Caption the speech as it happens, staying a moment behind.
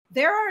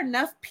there are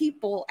enough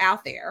people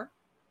out there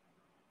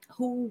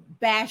who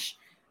bash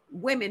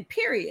women,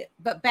 period,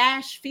 but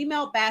bash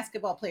female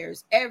basketball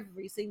players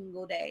every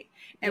single day.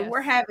 And Yes.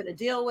 we're having to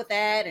deal with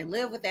that and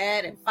live with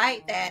that and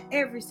fight that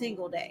every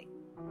single day.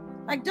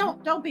 Like,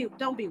 don't be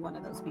one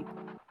of those people.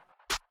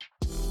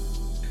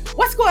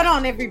 What's going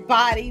on,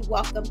 everybody?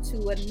 Welcome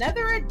to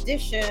another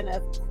edition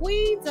of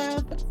Queens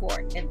of the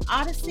Court, an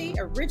Odyssey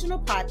original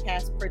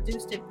podcast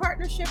produced in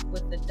partnership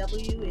with the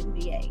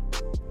WNBA.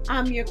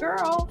 I'm your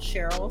girl,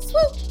 Cheryl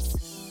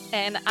Swoops.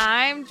 And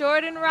I'm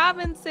Jordan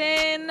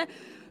Robinson.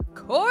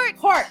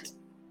 Court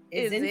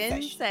is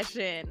in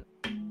session.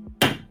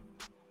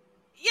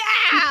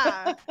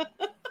 Yeah!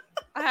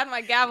 I had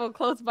my gavel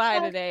close by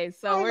today,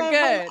 so we're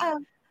good.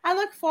 I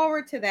look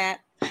forward to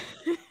that.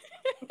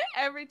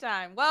 Every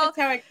time. Well,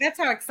 that's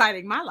how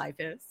exciting my life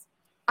is.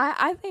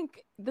 I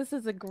think this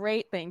is a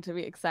great thing to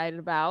be excited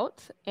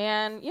about.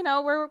 And, you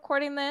know, we're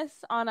recording this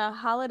on a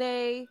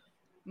holiday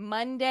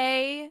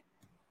Monday.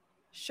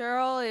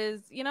 Cheryl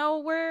is, you know,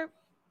 we're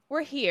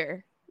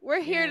here.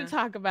 We're here to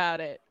talk about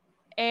it.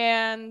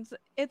 And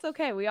it's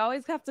okay. We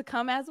always have to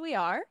come as we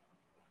are.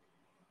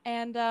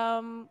 And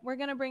we're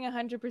going to bring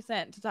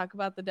 100% to talk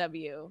about the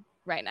W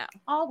right now.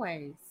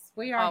 Always.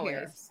 We are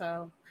here.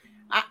 So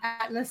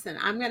I listen,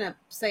 I'm going to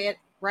say it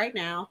right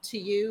now to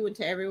you and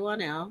to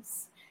everyone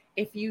else.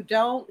 If you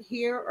don't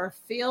hear or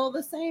feel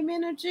the same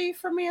energy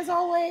from me as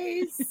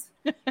always,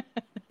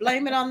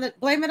 blame it on the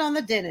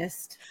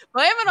dentist.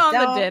 Blame it on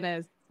the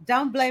dentist.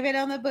 Don't blame it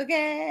on the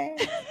boogie.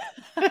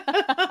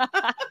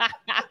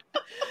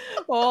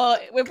 Well,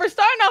 if we're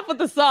starting off with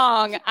the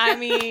song, I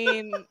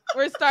mean,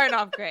 we're starting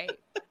off great.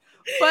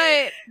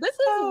 But this is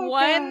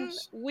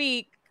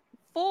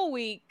full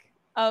week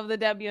of the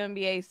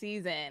WNBA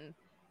season.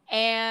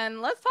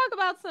 And let's talk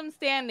about some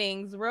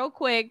standings real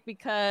quick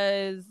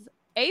because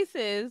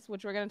Aces,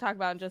 which we're going to talk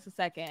about in just a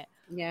second.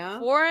 Yeah.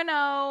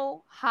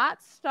 4-0,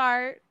 hot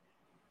start.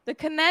 The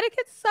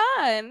Connecticut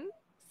Sun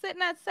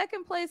sitting at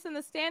second place in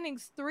the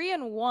standings,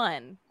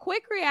 3-1.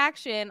 Quick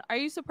reaction. Are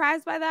you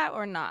surprised by that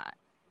or not?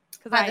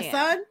 By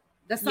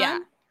the Sun? Yeah.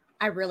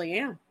 I really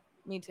am.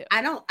 Me too.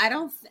 I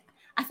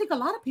think a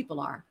lot of people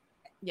are.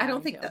 Yeah, I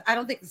don't think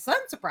the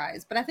Sun's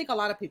surprised, but I think a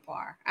lot of people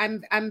are.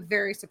 I'm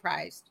very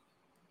surprised.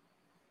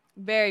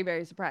 Very,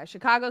 very surprised.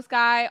 Chicago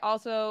Sky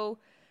also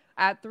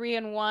at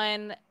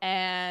 3-1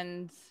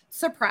 and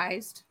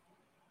surprised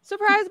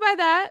by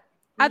that.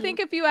 Mm-hmm. I think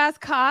if you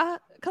ask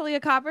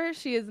Kahleah Copper,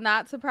 she is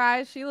not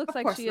surprised. She looks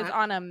like she is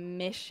on a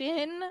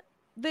mission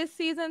this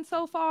season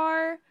so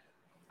far.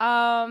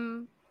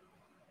 And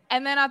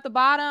then at the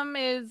bottom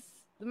is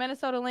the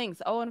Minnesota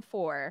Lynx,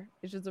 0-4,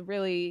 which is a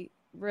really,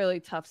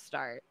 really tough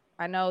start.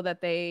 I know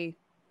that they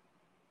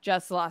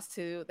just lost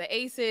to the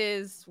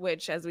Aces,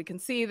 which, as we can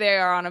see, they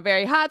are on a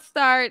very hot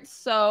start.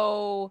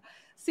 So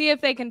see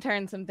if they can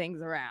turn some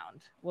things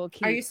around. We'll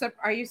keep. Are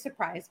you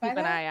surprised by that? Keep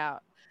an eye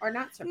out. Or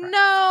not surprised?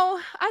 No,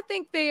 I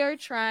think they are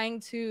trying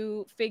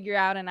to figure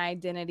out an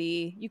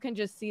identity. You can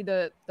just see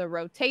the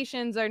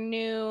rotations are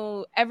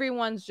new.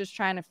 Everyone's just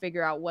trying to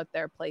figure out what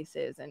their place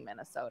is in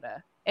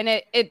Minnesota. And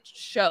it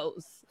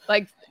shows,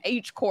 like,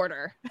 each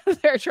quarter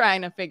they're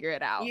trying to figure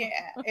it out. Yeah,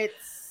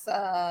 it's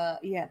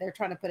they're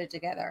trying to put it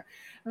together.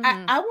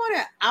 Mm-hmm. I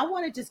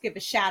want to just give a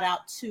shout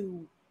out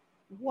to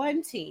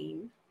one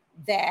team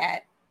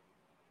that,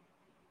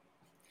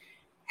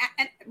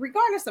 and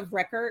regardless of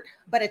record,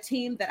 but a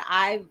team that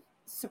I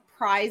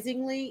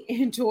surprisingly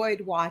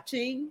enjoyed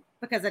watching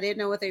because I didn't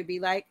know what they'd be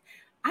like.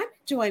 I'm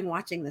enjoying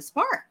watching the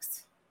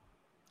Sparks.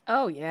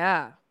 Oh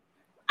yeah.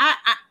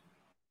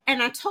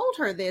 And I told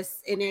her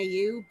this in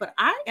AU, but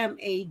I am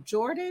a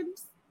Jordan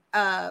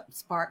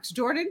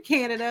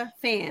Canada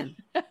fan.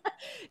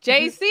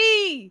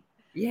 JC.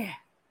 Yeah.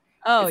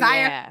 Oh,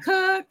 Zaya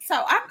Cook. So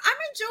I'm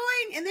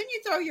enjoying, and then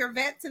you throw your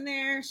vets in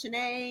there,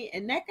 Shanae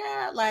and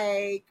Nneka,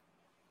 like.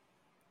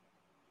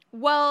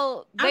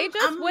 Well, they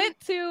went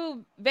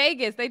to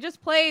Vegas. They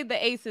just played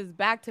the Aces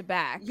back to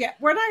back. Yeah,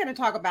 we're not going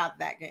to talk about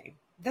that game.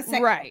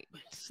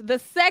 The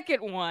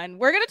second one.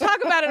 We're going to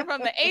talk about it from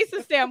the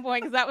Aces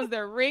standpoint because that was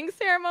their ring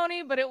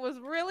ceremony, but it was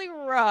really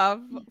rough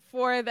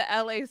for the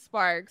LA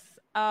Sparks.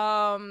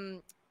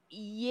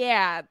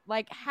 Yeah,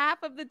 like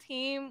half of the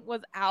team was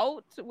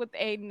out with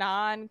a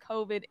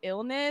non-COVID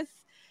illness.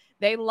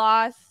 They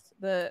lost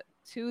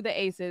to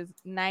the Aces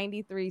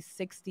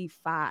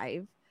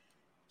 93-65.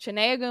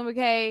 Chiney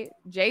Ogwumike,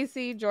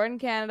 JC, Jordan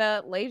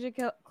Canada,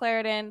 Layshia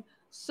Clarendon,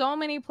 so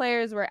many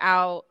players were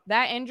out.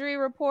 That injury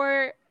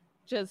report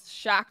just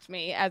shocked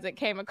me as it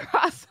came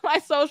across my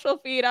social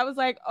feed. I was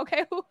like,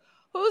 okay, who's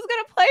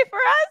gonna play for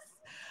us?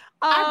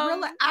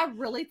 I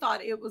really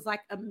thought it was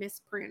like a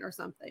misprint or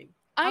something.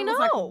 I know. Was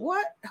like,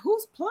 what?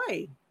 Who's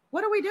playing?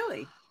 What are we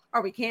doing?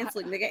 Are we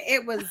canceling the game?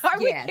 It was.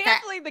 We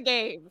canceling the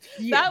game?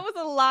 Yeah. That was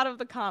a lot of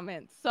the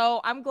comments.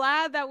 So I'm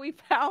glad that we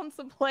found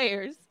some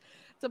players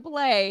to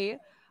play.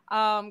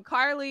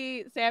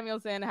 Carly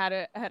Samuelson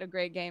had a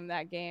great game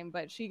that game,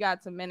 but she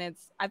got some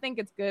minutes. I think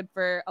it's good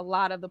for a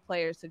lot of the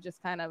players to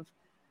just kind of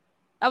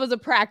a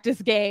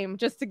practice game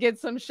just to get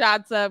some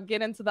shots up,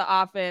 get into the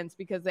offense,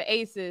 because the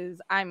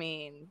Aces, I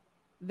mean,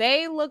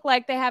 they look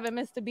like they haven't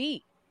missed a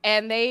beat,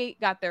 and they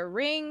got their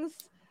rings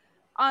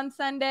on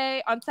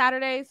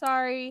Saturday,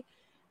 sorry.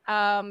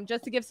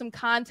 Just to give some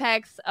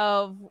context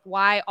of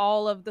why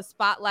all of the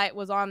spotlight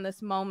was on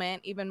this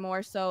moment, even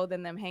more so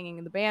than them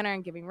hanging the banner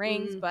and giving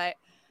rings. But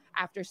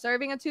after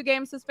serving a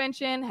 2-game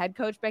suspension, head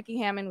coach Becky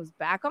Hammon was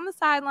back on the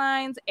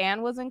sidelines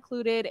and was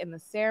included in the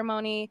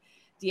ceremony.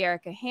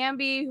 Dearica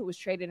Hamby, who was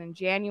traded in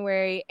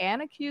January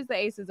and accused the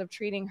Aces of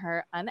treating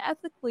her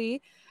unethically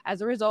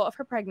as a result of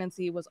her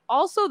pregnancy, was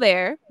also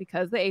there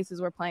because the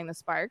Aces were playing the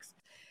Sparks.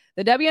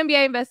 The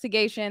WNBA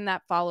investigation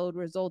that followed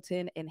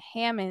resulted in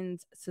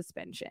Hammon's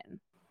suspension.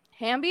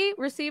 Hamby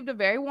received a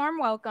very warm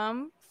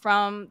welcome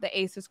from the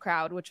Aces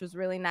crowd, which was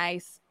really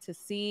nice to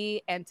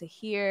see and to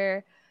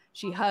hear.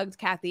 She hugged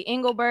Kathy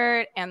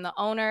Engelbert and the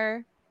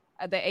owner,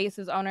 the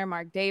Aces owner,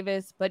 Mark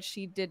Davis, but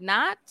she did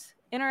not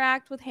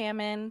interact with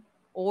Hammon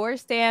or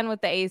stand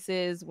with the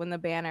Aces when the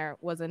banner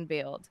was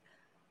unveiled.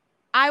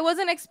 I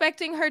wasn't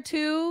expecting her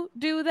to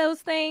do those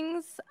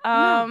things.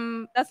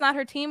 No. That's not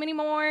her team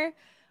anymore,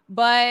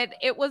 but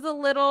it was a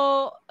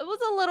little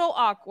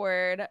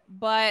awkward,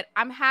 but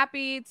I'm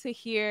happy to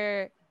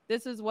hear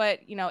this is what,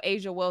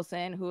 A'ja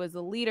Wilson, who is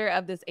the leader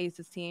of this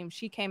Aces team,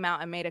 she came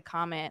out and made a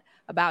comment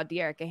about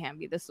Dearica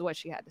Hamby. This is what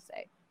she had to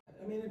say.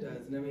 I mean, it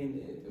does. And I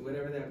mean,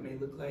 whatever that may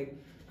look like,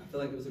 I feel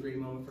like it was a great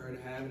moment for her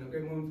to have and a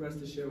great moment for us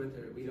to share with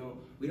her. We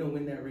don't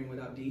win that ring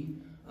without Dee.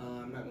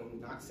 I'm not going to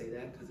not say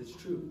that because it's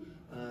true.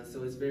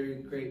 So it's very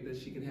great that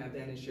she can have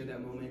that and share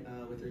that moment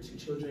with her 2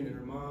 children and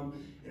her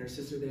mom and her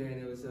sister there.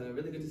 And it was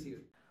really good to see her.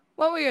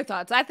 What were your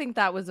thoughts? I think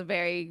that was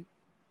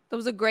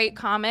a great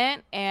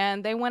comment,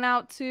 and they went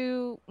on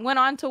to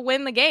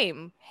win the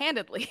game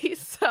handedly.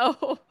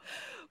 So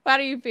how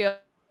do you feel?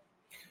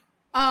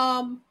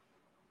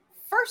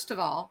 First of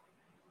all,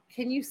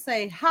 can you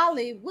say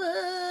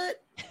Hollywood?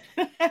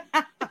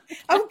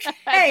 Okay,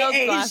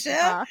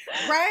 A'ja,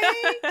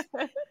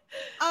 right?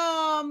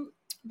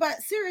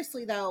 But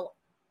seriously though,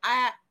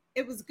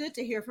 it was good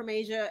to hear from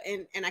A'ja,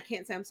 and I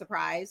can't say I'm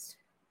surprised.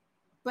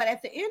 But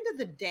at the end of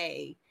the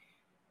day,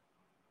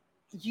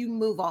 you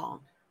move on,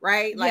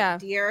 right? Like, yeah.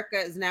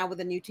 Dearica is now with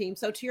a new team.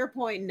 So to your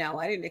point, no,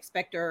 I didn't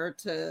expect her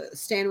to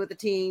stand with the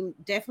team.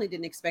 Definitely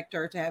didn't expect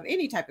her to have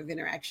any type of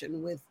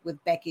interaction with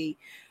Becky.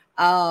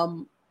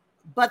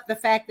 But the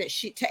fact that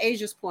to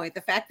A'ja's point,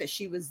 the fact that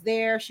she was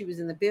there, she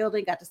was in the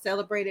building, got to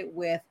celebrate it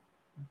with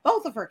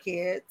both of her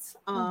kids.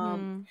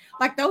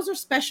 Like, those are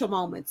special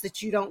moments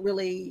that you don't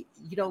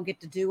get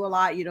to do a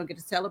lot. You don't get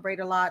to celebrate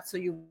a lot. So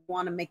you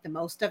want to make the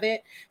most of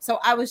it. So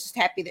I was just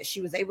happy that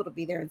she was able to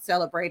be there and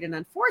celebrate. And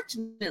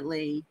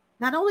unfortunately,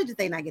 not only did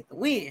they not get the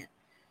win,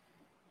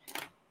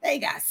 they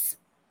got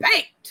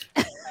spanked.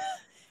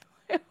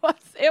 It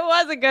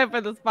wasn't good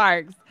for the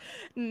Sparks.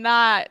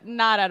 Not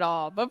at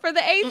all. But for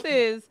the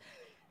Aces,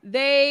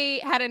 they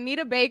had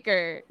Anita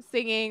Baker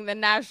singing the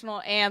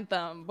national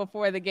anthem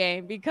before the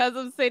game because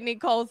of Sydney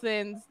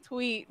Colson's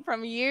tweet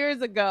from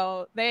years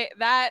ago.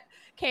 That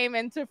came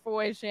into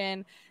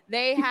fruition.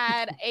 They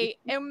had an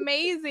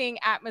amazing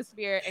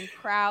atmosphere and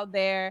crowd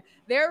there.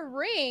 Their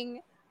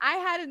ring, I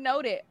had to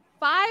note it,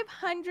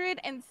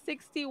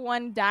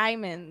 561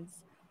 diamonds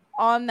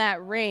on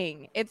that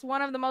ring. It's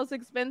one of the most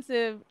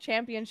expensive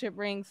championship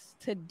rings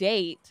to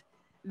date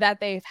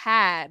that they've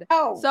had.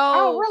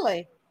 Oh,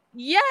 really?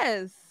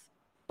 Yes.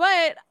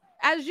 But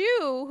as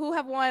you, who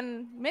have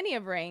won many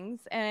of rings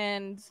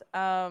and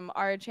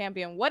are a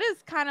champion, what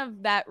is kind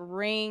of that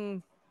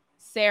ring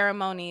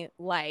ceremony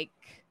like?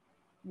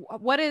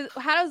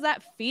 How does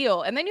that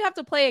feel? And then you have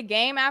to play a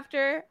game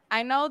after.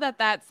 I know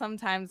that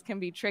sometimes can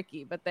be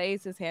tricky, but the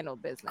Aces handle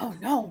business. Oh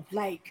no,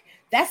 like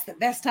that's the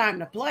best time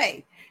to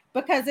play,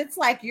 because it's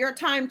like your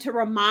time to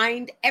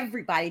remind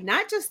everybody,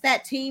 not just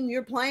that team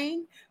you're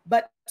playing,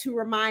 but to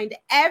remind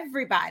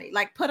everybody,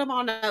 like put them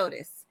on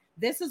notice.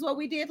 This is what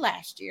we did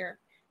last year,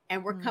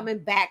 and we're coming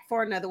back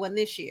for another one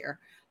this year.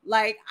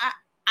 Like,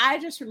 I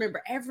just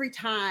remember every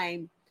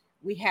time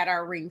we had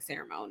our ring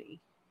ceremony,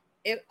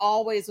 it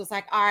always was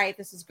like, all right,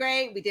 this is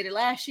great. We did it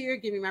last year.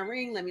 Give me my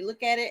ring. Let me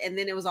look at it. And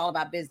then it was all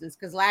about business,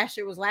 because last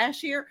year was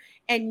last year.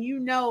 And you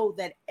know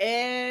that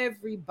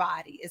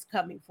everybody is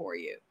coming for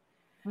you.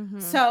 Mm-hmm.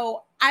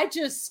 So I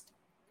just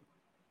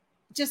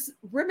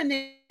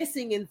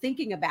reminiscing and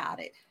thinking about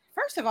it.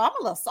 First of all, I'm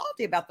a little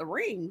salty about the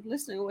ring,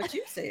 listening to what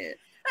you said.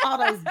 All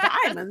those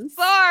diamonds.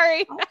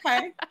 Sorry.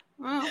 Okay.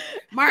 Well,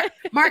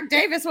 Mark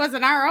Davis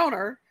wasn't our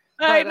owner.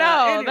 I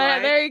know. Anyway.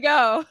 There you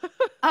go.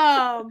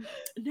 No,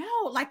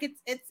 like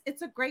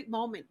it's a great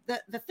moment.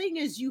 The thing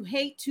is, you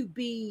hate to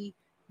be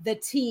the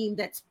team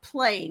that's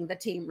playing the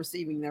team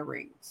receiving their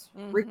rings,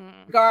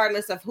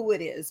 regardless of who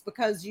it is,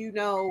 because you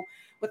know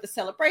what the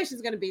celebration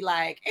is going to be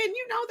like, and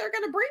you know they're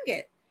going to bring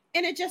it.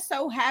 And it just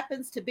so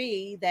happens to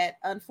be that,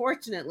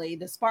 unfortunately,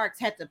 the Sparks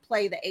had to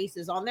play the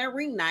Aces on their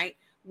ring night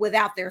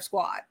without their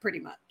squad, pretty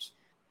much.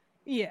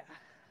 Yeah,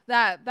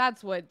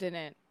 that's what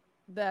didn't.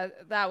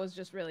 That was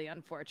just really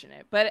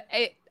unfortunate. But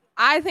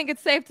I think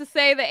it's safe to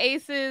say the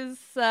Aces,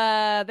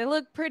 they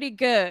look pretty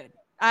good.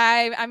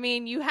 I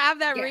mean, you have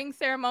that ring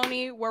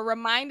ceremony. We're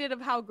reminded of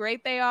how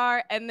great they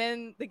are. And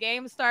then the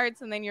game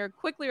starts. And then you're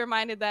quickly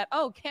reminded that,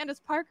 oh, Candace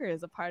Parker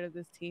is a part of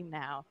this team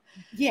now.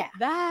 Yeah.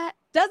 That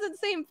doesn't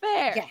seem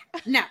fair. Yeah.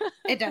 No,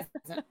 it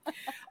doesn't.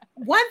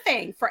 One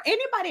thing for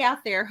anybody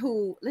out there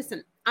who,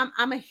 listen,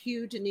 I'm a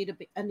huge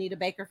Anita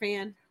Baker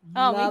fan.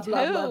 Oh, me too.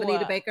 Love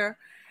Anita Baker.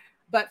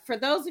 But for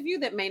those of you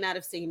that may not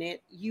have seen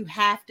it, you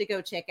have to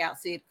go check out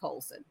Sid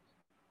Colson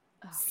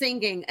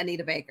singing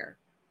Anita Baker.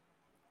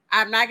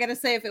 I'm not going to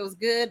say if it was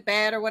good,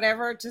 bad, or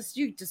whatever.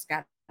 You just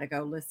got to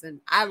go listen.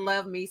 I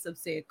love me some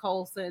Sid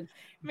Colson.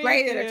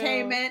 Great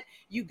entertainment.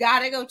 You got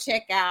to go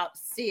check out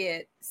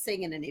Sid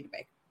singing Anita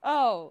Baker.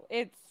 Oh,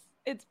 it's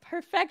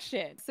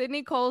perfection.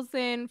 Sydney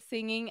Colson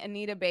singing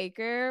Anita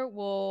Baker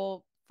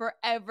will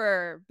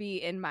forever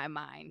be in my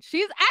mind.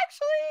 She's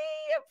actually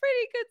a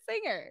pretty good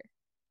singer.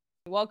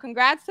 Well,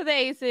 congrats to the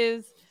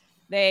Aces.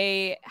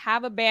 They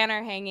have a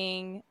banner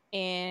hanging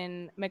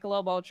in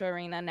Michelob Ultra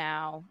Arena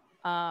now.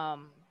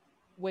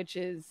 Which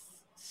is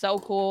so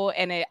cool.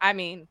 And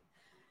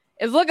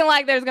it's looking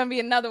like there's going to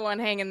be another one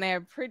hanging there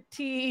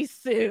pretty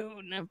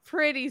soon.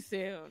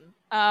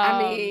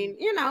 I mean,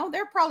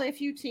 there are probably a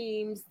few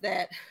teams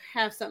that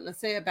have something to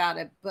say about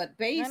it, but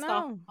based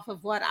off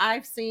of what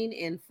I've seen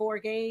in 4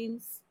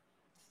 games,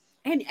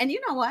 and you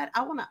know what?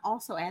 I want to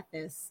also add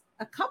this.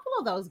 A couple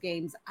of those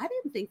games, I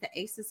didn't think the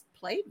Aces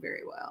played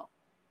very well.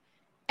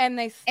 And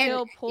they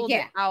still pulled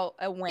it out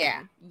a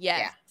win.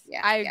 Yeah.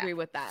 I agree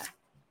with that.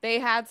 They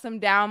had some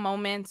down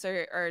moments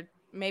or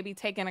maybe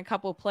taking a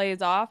couple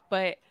plays off,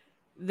 but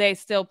they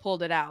still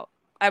pulled it out.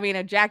 I mean,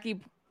 a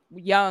Jackie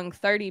Young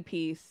 30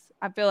 piece.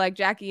 I feel like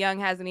Jackie Young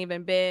hasn't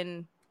even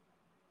been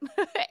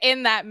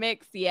in that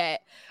mix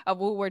yet of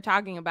what we're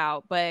talking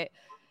about. But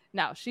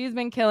no, she's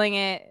been killing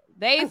it.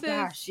 The Aces. Oh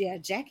gosh, yeah,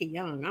 Jackie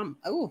Young.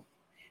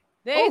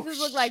 The Aces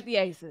look like the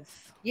Aces.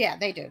 Yeah,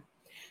 they do.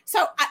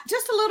 So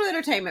just a little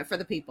entertainment for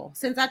the people,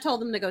 since I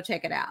told them to go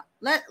check it out.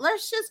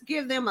 Let's just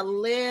give them a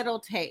little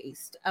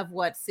taste of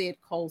what Sid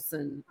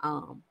Colson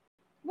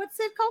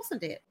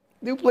did.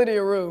 Do plenty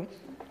of room.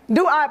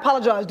 I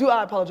apologize.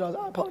 I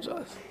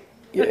apologize.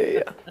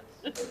 Yeah.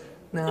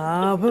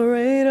 Now,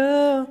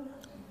 operator.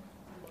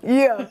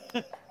 Yeah.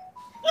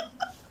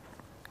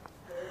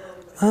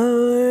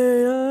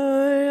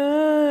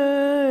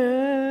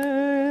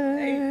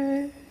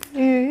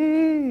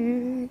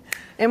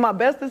 And my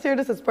best is here.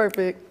 This is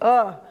perfect.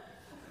 God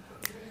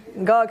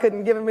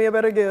couldn't give me a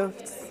better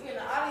gift. You're in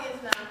the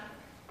audience now.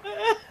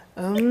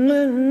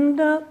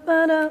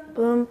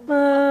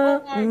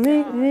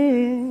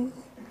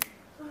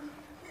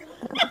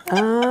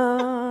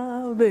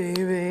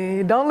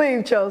 Baby. Don't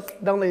leave, Chels.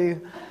 Don't leave.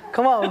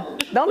 Come on.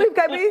 Don't leave,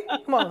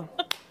 KB. Come on.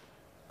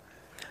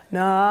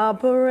 Now,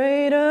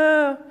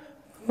 operator,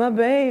 my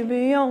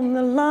baby on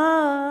the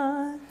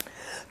line.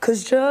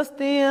 'Cause just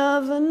the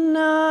other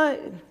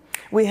night,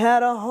 we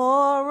had a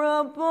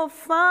horrible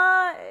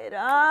fight.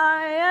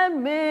 I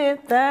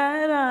admit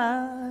that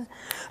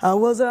I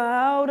was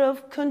out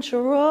of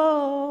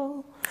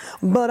control,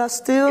 but I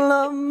still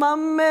love my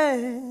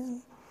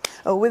man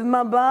with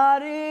my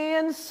body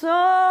and soul.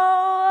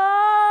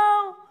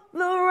 The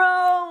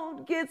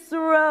road gets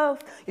rough.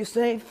 You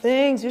say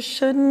things you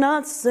should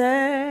not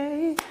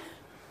say,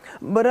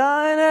 but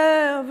I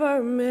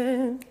never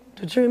meant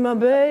to treat my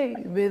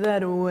baby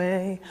that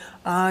way.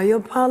 I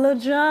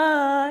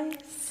apologize.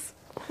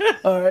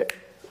 All right.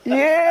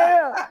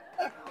 Yeah.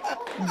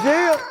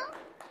 Jill.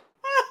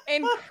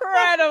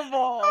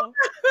 Incredible.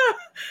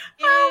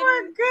 Oh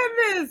my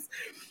goodness.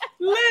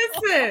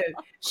 Listen,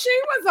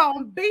 she was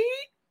on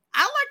beat.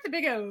 I like the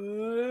big.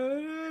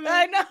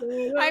 I know.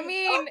 I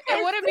mean,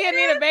 it wouldn't be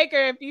Anita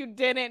Baker if you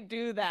didn't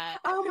do that.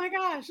 Oh my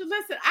gosh.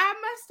 Listen, I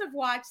must have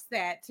watched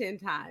that 10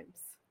 times.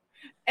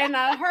 And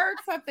I heard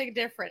something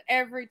different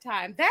every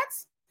time.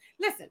 That's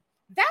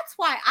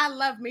why I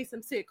love me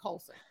some Sid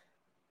Colson.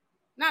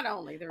 Not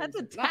only the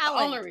reason, not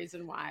the only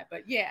reason why,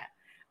 but yeah.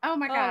 Oh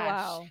my gosh.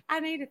 Wow. I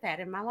needed that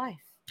in my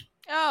life.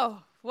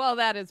 Oh, well,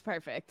 that is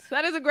perfect.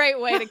 That is a great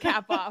way to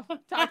cap off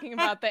talking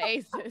about the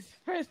Aces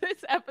for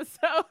this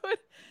episode.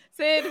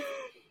 Sid,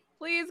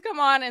 please come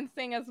on and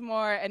sing us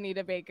more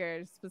Anita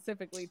Baker,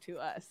 specifically to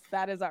us.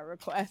 That is our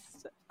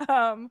request.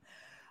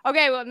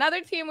 Okay, well, another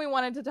team we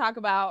wanted to talk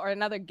about, or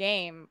another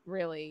game,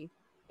 really,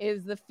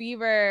 is the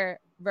Fever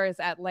versus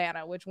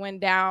Atlanta, which went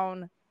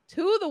down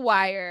to the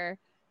wire.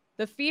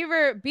 The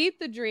Fever beat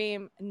the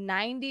Dream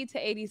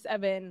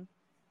 90-87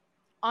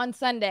 on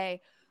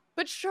Sunday.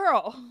 But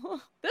Cheryl,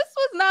 this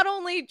was not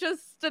only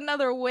just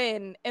another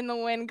win in the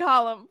win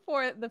column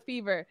for the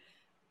Fever.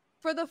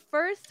 For the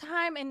first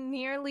time in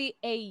nearly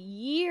a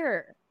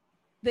year,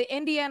 the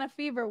Indiana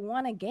Fever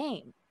won a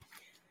game.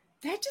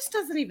 That just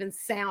doesn't even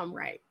sound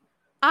right.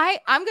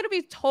 I'm going to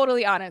be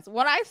totally honest.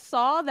 When I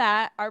saw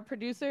that, our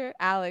producer,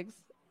 Alex,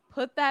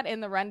 put that in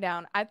the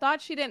rundown, I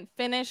thought she didn't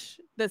finish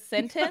the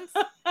sentence.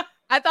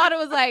 I thought it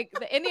was like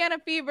the Indiana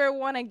Fever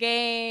won a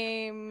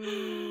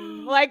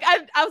game. Like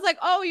I was like,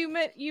 oh,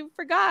 you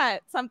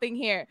forgot something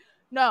here.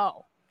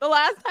 No. The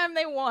last time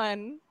they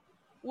won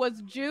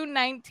was June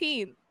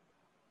 19th,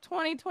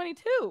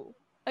 2022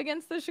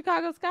 against the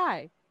Chicago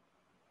Sky.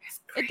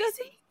 It doesn't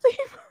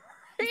seem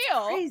real.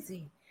 It's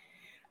crazy.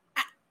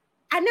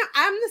 I know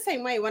I'm the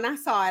same way. When I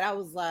saw it, I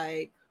was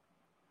like,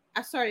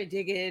 I started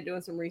digging,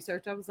 doing some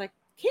research. I was like,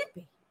 can't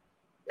be.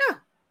 No.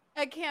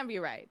 It can't be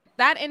right.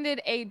 That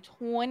ended a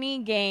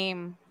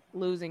 20-game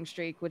losing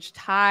streak, which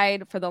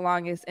tied for the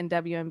longest in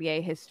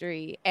WNBA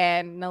history.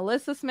 And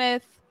NaLyssa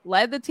Smith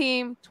led the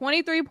team,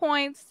 23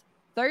 points,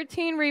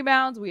 13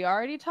 rebounds. We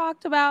already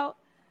talked about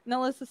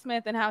NaLyssa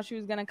Smith and how she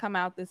was going to come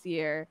out this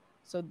year.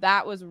 So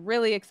that was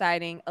really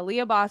exciting.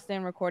 Aaliyah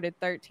Boston recorded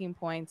 13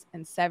 points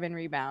and 7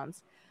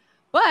 rebounds.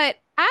 But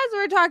as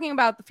we're talking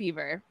about the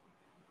Fever,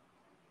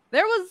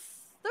 there was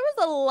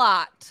a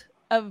lot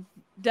of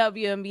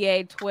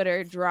WNBA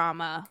Twitter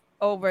drama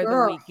over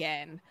the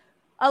weekend.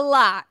 A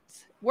lot.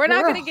 We're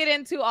not going to get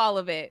into all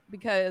of it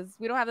because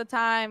we don't have the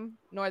time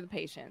nor the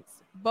patience.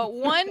 But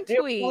one tweet.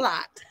 It was a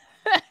lot.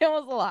 It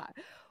was a lot.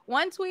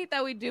 One tweet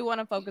that we do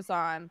want to focus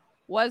on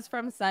was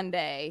from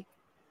Sunday.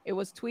 It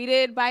was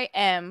tweeted by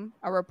M,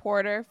 a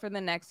reporter for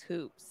the Next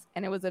Hoops.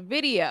 And it was a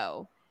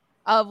video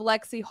of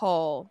Lexie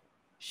Hull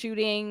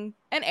shooting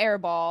an air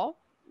ball,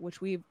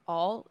 which we've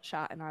all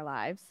shot in our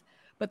lives.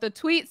 But the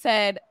tweet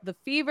said, the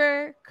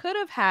Fever could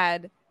have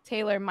had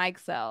Taylor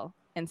Mikesell.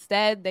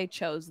 Instead, they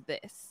chose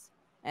this.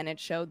 And it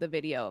showed the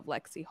video of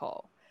Lexie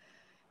Hull.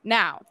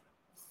 Now,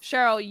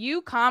 Cheryl,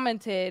 you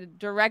commented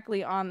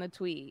directly on the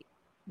tweet.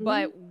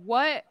 But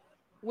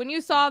when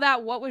you saw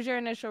that, what was your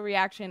initial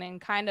reaction and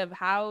kind of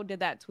how did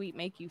that tweet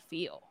make you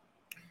feel?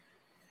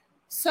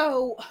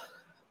 So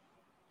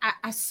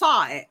I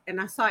saw it and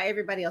I saw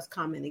everybody else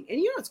commenting. And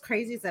you know what's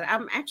crazy is that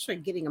I'm actually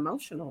getting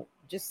emotional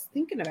just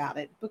thinking about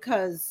it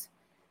because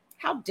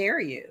how dare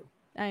you?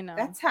 I know.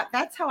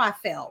 That's how I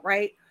felt,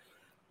 right?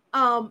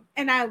 And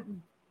I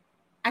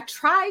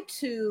tried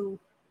to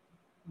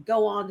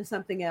go on to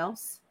something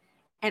else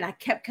and I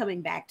kept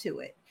coming back to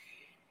it.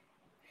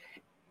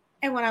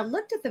 And when I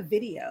looked at the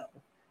video,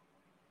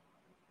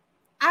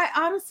 I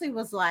honestly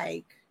was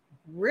like,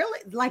 really?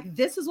 Like,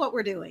 this is what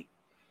we're doing.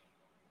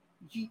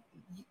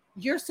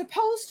 You're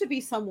supposed to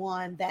be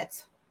someone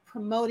that's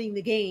promoting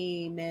the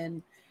game.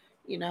 And,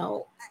 you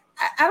know,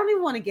 I don't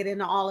even want to get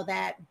into all of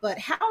that, but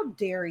how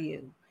dare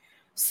you?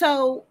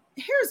 So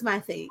here's my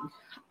thing.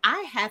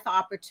 I had the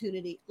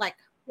opportunity, like,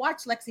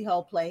 watch Lexie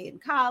Hull play in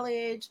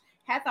college,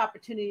 had the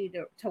opportunity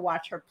to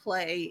watch her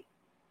play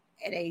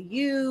at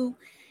AU,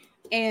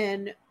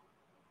 and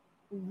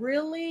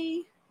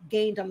really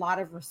gained a lot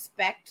of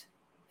respect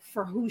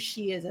for who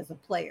she is as a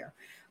player.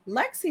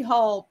 Lexie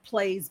Hull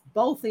plays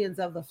both ends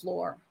of the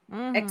floor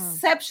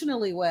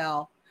exceptionally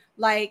well.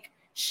 Like,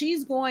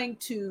 she's going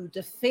to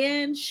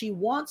defend. She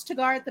wants to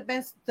guard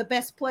the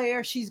best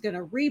player. She's going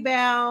to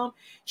rebound.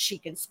 She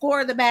can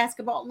score the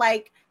basketball.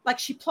 Like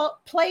she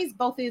plays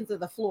both ends of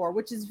the floor,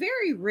 which is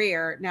very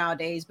rare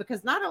nowadays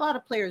because not a lot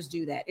of players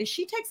do that. And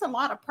she takes a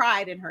lot of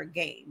pride in her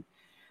game.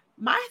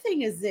 My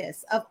thing is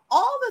this, of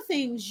all the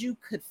things you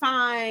could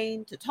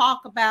find to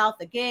talk about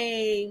the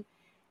game,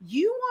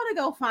 you want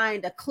to go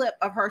find a clip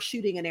of her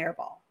shooting an air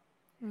ball.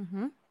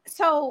 Mm-hmm.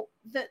 So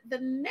the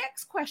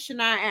next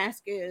question I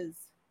ask is,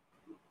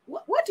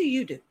 what do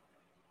you do?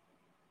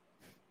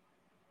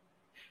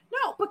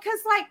 No, because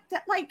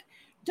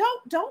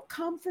don't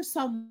come for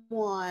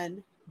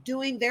someone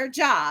doing their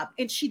job,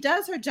 and she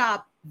does her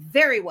job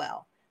very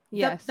well.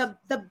 Yes.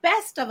 The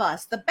best of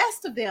us, the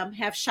best of them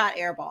have shot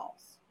air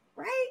balls,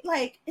 right?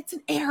 Like, it's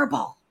an air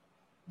ball.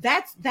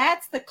 That's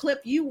the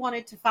clip you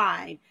wanted to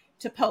find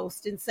to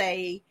post and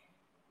say,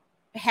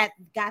 had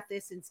got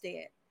this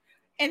instead.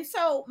 And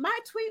so my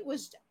tweet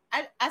was,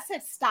 I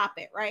said, stop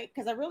it, right?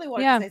 Because I really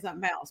wanted to say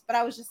something else, but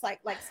I was just like,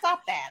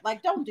 stop that.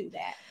 Like, don't do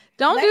that.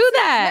 Don't do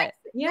that.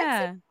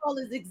 Yeah. Lexie Hull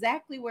is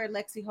exactly where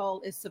Lexie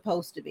Hull is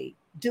supposed to be,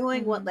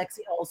 doing what Lexie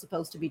Hull is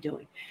supposed to be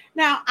doing.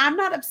 Now, I'm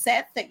not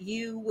upset that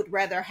you would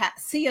rather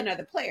see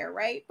another player,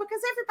 right?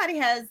 Because everybody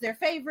has their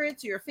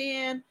favorites, you're a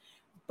fan,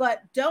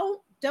 but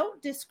don't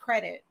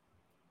discredit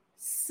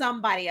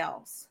somebody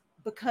else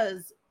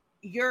because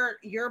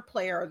your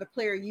player or the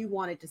player you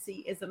wanted to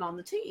see isn't on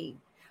the team.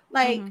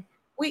 Like,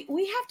 we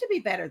have to be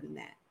better than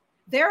that.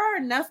 There are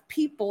enough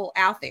people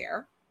out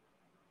there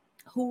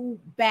who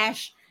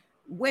bash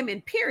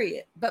women,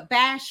 period, but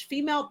bash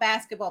female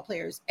basketball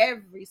players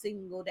every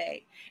single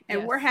day.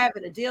 And we're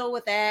having to deal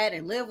with that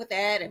and live with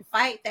that and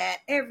fight that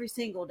every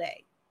single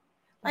day.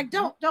 Like,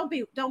 don't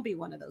be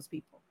one of those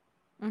people.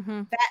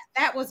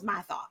 That was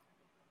my thought.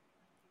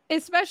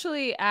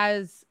 Especially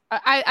as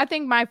I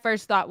think my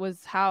first thought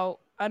was how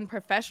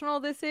unprofessional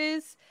this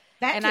is.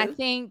 I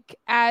think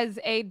as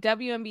a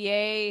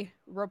WNBA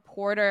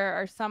reporter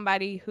or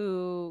somebody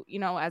who, you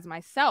know, as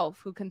myself,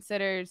 who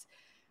considers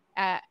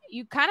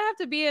you kind of have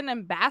to be an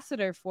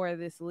ambassador for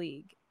this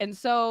league. And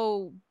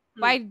so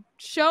by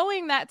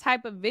showing that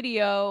type of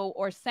video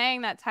or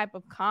saying that type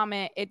of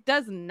comment, it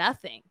does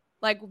nothing.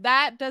 Like,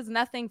 that does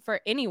nothing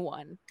for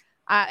anyone.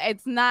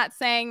 It's not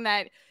saying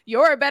that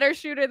you're a better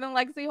shooter than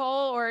Lexie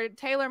Hull or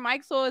Taylor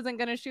Mikesell isn't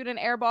going to shoot an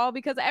air ball,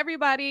 because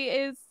everybody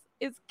is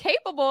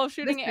capable of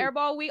shooting an air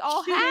ball. We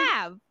all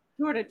have.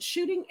 Jordan,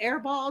 shooting air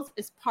balls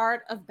is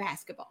part of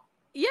basketball.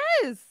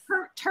 Yes.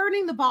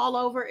 Turning the ball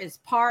over is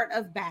part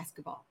of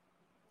basketball.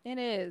 It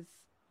is.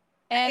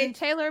 And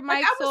Taylor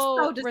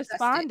Mikesell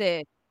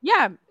responded.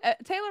 Yeah,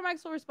 Taylor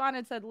Mikesell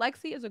responded, said,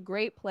 Lexie is a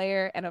great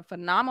player and a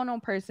phenomenal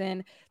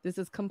person. This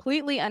is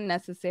completely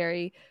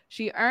unnecessary.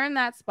 She earned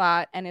that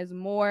spot and is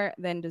more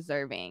than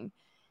deserving.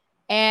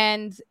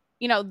 And,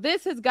 you know,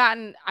 this has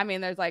gotten, I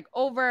mean, there's like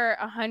over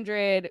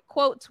 100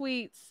 quote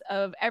tweets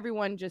of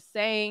everyone just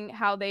saying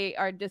how they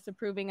are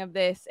disapproving of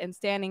this and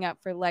standing up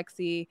for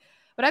Lexie.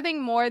 But I think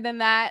more than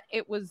that,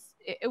 it was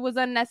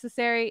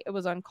unnecessary. It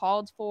was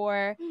uncalled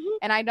for. Mm-hmm.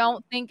 And I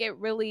don't think it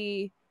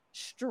really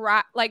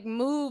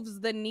moves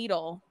the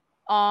needle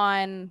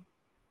on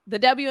the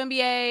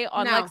WNBA,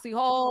 on Lexie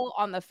Hull,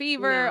 on the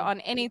Fever,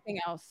 on anything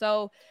else.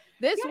 So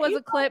this was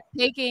a clip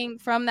taking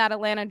from that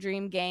Atlanta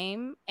Dream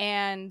game,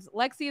 and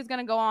Lexie is going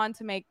to go on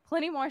to make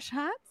plenty more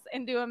shots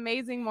and do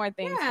amazing more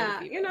things.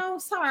 Yeah, you know,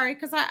 sorry,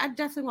 because I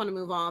definitely want to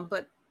move on,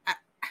 but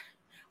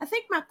I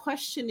think my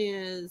question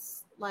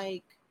is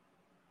like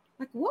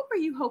what were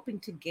you hoping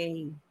to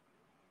gain?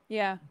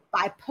 Yeah,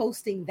 by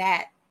posting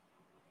that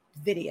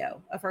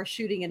video of her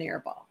shooting an air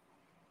ball.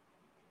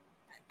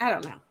 I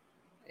don't know.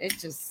 It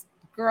just,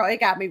 girl, it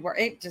got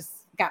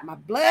my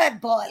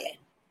blood boiling.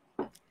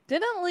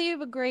 Didn't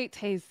leave a great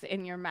taste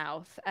in your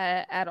mouth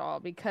at all,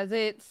 because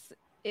it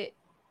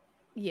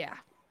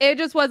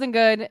just wasn't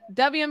good.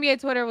 WNBA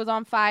Twitter was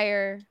on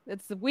fire.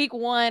 It's week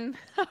 1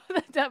 of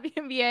the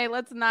WNBA.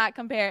 Let's not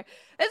compare.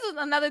 This is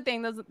another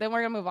thing. Then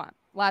we're going to move on.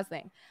 Last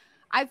thing.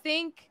 I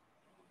think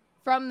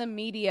from the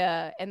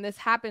media, and this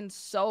happens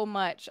so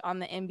much on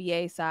the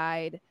NBA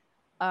side,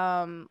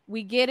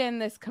 we get in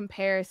this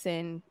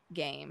comparison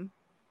game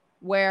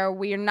where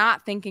we're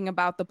not thinking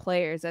about the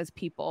players as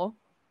people.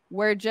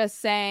 We're just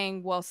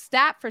saying, well,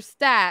 stat for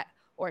stat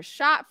or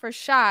shot for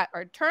shot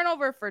or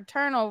turnover for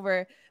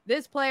turnover,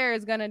 this player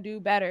is going to do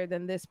better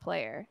than this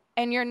player.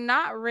 And you're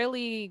not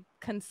really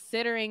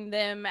considering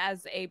them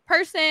as a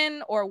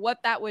person or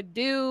what that would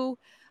do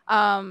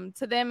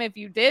to them if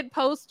you did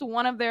post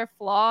one of their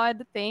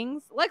flawed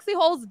things. Lexie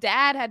Hull's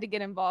dad had to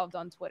get involved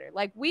on Twitter.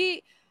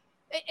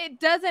 It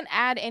doesn't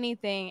add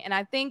anything. And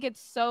I think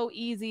it's so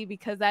easy,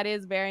 because that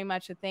is very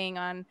much a thing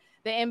on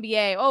the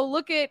NBA. Oh,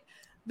 look at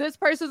this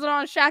person's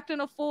on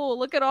Shaqtin' a Fool.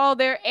 Look at all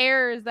their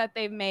errors that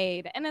they've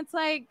made. And it's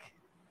like,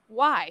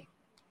 why?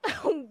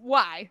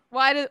 Why?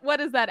 What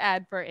does that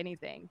add for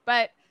anything?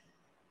 But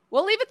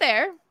we'll leave it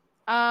there.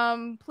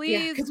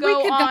 Please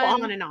go on.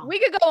 Go on and on. We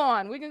could go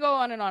on. We can go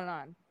on and on and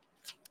on.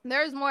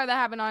 There's more that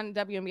happened on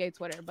WNBA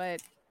Twitter,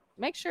 but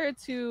make sure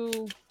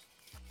to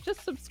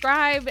just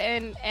subscribe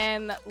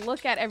and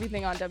look at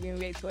everything on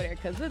WNBA Twitter,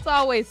 because it's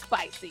always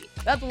spicy.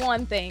 That's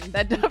one thing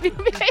that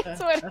WNBA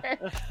Twitter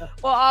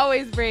will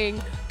always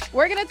bring.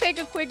 We're going to take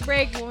a quick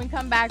break. When we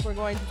come back, we're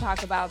going to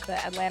talk about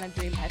the Atlanta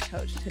Dream head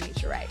coach,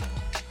 Tanisha Wright.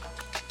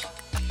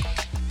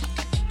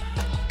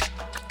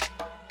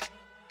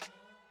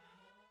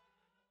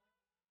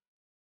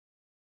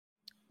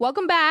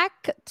 Welcome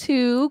back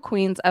to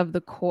Queens of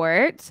the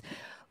Court.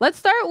 Let's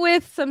start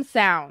with some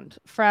sound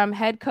from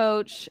head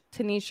coach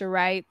Tanisha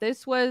Wright.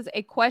 This was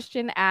a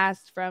question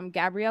asked from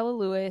Gabriella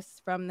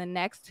Lewis from The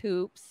Next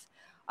Hoops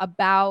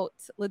about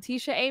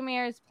Letitia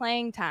Amier's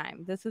playing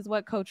time. This is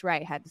what Coach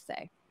Wright had to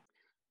say.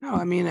 No,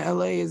 I mean,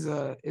 LA is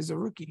a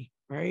rookie,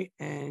 right?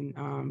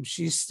 And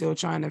she's still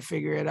trying to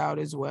figure it out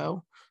as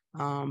well.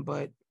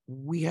 But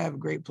we have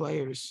great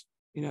players,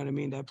 you know what I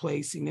mean, that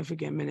played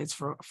significant minutes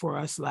for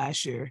us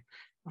last year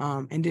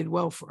and did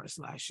well for us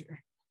last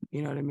year.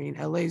 You know what I mean?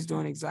 LA's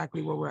doing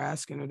exactly what we're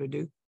asking her to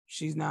do.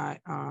 She's not,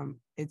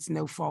 it's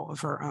no fault of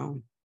her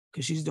own,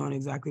 because she's doing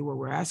exactly what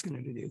we're asking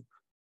her to do.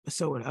 But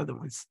so are the other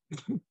ones.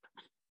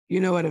 You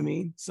know what I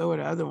mean? So are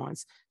the other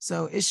ones.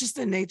 So it's just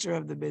the nature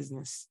of the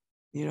business.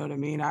 You know what I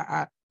mean?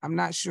 I'm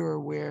not sure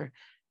where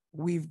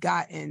we've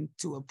gotten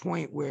to a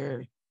point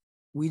where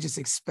we just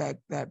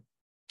expect that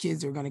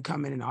kids are going to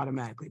come in and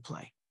automatically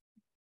play.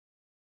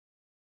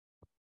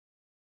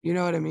 You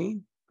know what I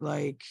mean?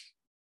 Like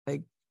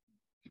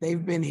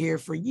they've been here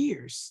for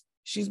years.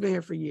 She's been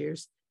here for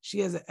years. She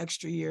has an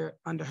extra year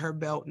under her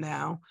belt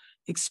now,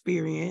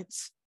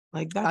 experience.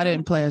 Like that. I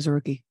didn't play as a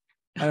rookie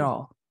at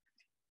all.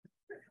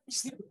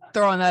 Just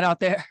throwing that out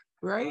there.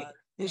 Right?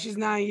 And she's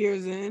 9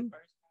 years in.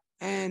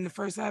 And the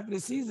first half of the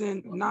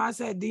season, Nas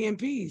had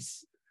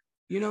DNPs.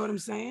 You know what I'm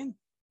saying?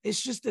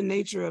 It's just the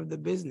nature of the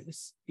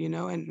business, you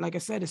know? And like I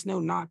said, it's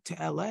no knock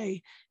to LA.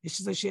 It's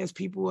just that she has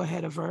people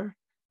ahead of her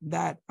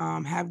that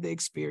have the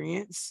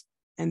experience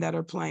and that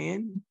are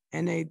playing,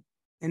 and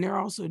they're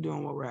also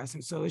doing what we're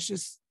asking. So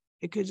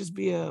it could just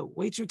be a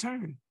wait your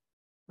turn,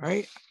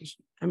 right?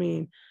 I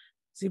mean,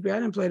 CP, I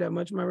didn't play that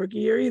much my rookie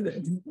year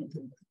either.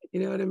 You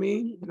know what I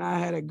mean? And I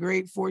had a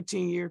great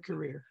 14-year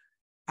career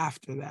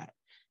after that.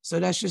 So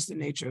that's just the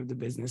nature of the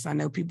business. I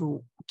know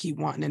people keep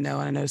wanting to know,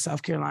 and I know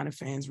South Carolina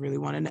fans really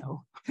want to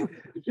know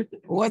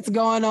What's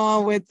going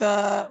on with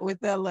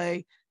LA?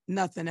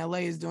 Nothing. LA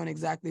is doing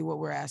exactly what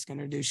we're asking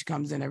her to do. She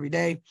comes in every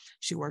day.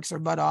 She works her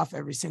butt off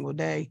every single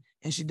day,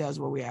 and she does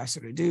what we ask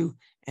her to do.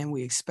 And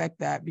we expect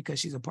that because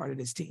she's a part of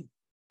this team.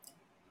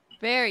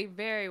 Very,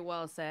 very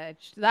well said.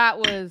 That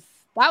was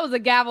a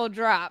gavel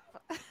drop.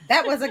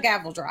 That was a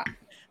gavel drop.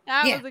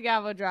 That was a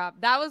gavel drop.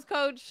 That was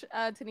Coach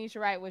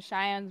Tanisha Wright with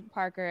Cheyenne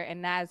Parker and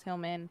Naz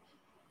Hillman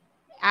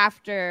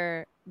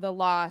after the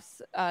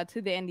loss to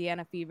the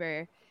Indiana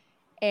Fever.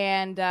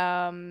 And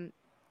I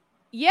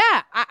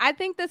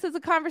think this is a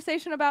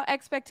conversation about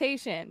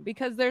expectation,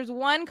 because there's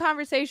one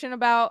conversation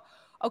about,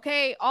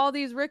 okay, all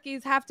these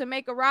rookies have to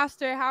make a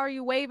roster. How are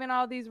you waiving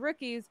all these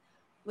rookies?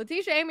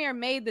 Latisha Amier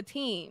made the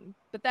team,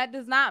 but that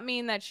does not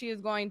mean that she is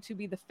going to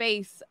be the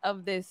face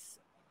of this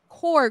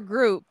core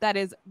group that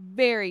is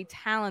very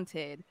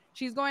talented.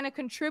 She's going to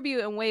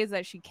contribute in ways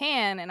that she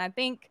can. And I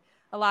think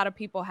a lot of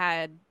people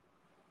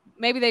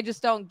maybe they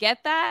just don't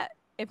get that.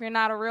 If you're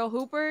not a real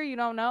hooper, you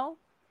don't know.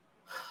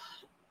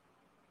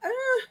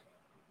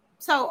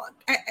 So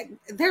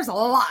there's a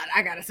lot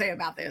I got to say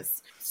about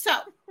this. So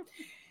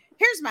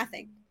here's my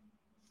thing.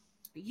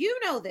 You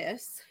know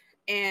this,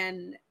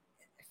 and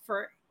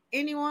for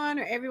anyone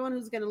or everyone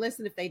who's going to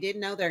listen, if they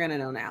didn't know, they're going to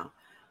know now.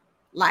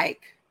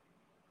 Like,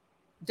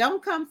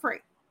 don't come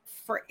for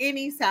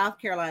any South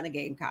Carolina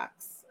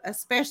Gamecocks,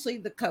 especially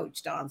the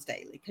coach, Dawn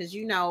Staley, because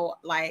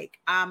like,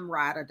 I'm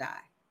ride or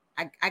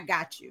die. I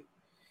got you.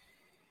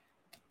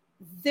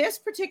 This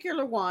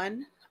particular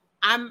one,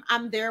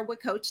 I'm there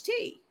with Coach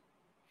T.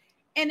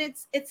 And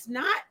it's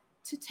not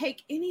to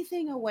take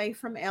anything away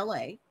from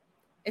LA.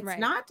 It's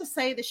not to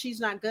say that she's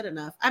not good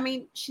enough. I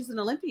mean, she's an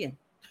Olympian,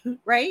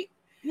 right?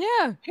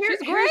 Yeah, she's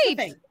great.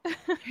 Here's the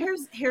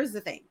thing. Here's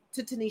the thing,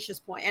 to Tanisha's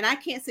point, and I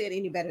can't say it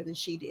any better than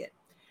she did.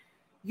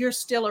 You're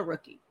still a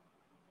rookie.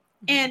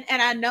 Mm-hmm.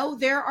 And I know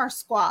there are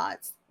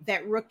squads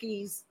that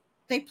rookies,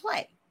 they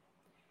play.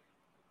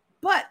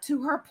 But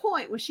to her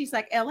point, when she's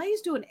like, LA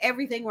is doing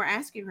everything we're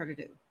asking her to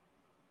do,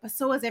 but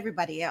so is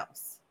everybody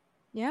else.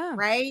 Yeah.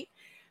 Right?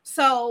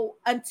 So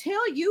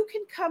until you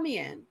can come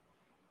in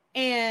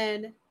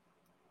and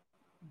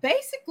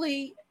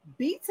basically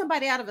beat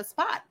somebody out of a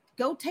spot,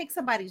 go take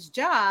somebody's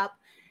job,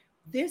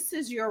 this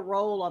is your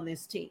role on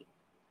this team,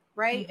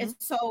 right? Mm-hmm. And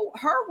so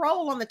her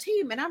role on the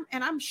team, and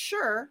I'm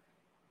sure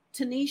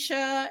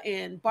Tanisha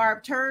and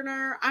Barb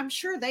Turner, I'm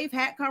sure they've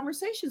had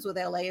conversations with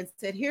LA and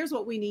said, here's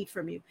what we need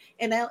from you.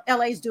 And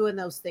LA's doing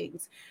those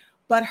things.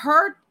 But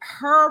her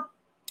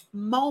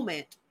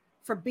moment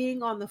for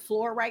being on the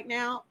floor right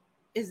now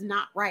is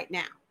not right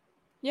now.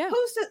 Yeah.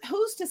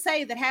 Who's to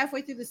say that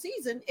halfway through the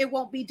season it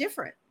won't be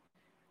different?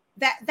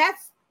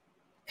 That's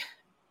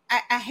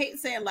I hate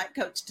saying like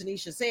Coach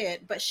Tanisha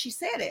said, but she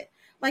said it.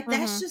 Like,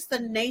 that's just the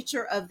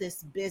nature of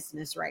this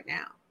business right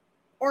now,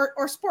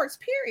 or sports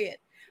period.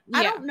 Yeah.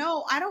 I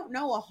don't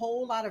know a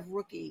whole lot of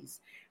rookies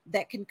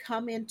that can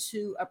come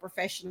into a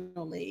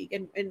professional league,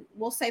 and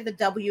we'll say the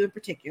W in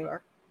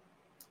particular,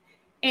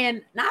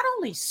 and not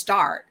only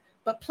start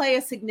but play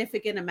a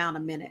significant amount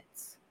of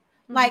minutes.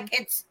 Like,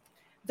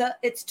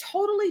 it's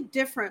totally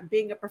different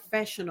being a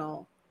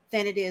professional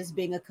than it is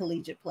being a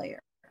collegiate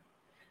player.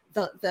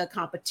 The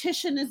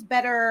competition is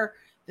better.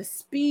 The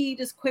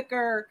speed is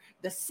quicker.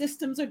 The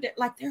systems are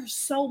like, there's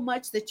so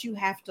much that you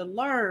have to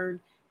learn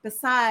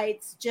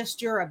besides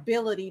just your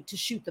ability to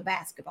shoot the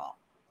basketball.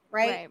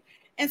 Right.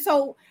 And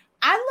so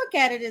I look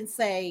at it and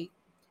say,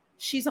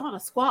 she's on a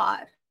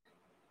squad,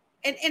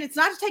 and it's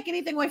not to take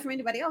anything away from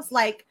anybody else.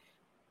 Like,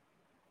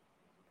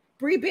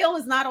 Bree Beal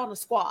is not on a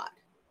squad.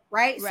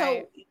 Right.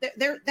 So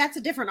that's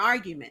a different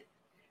argument.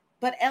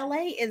 But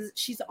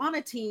she's on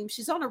a team.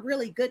 She's on a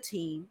really good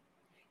team.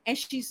 And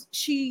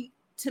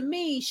to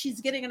me,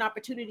 she's getting an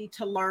opportunity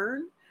to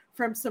learn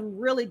from some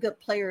really good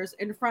players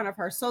in front of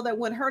her, so that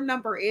when her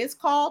number is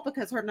called,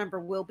 because her number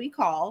will be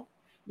called,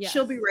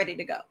 she'll be ready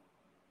to go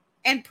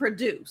and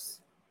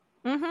produce.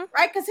 Mm-hmm.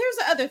 Right. Because here's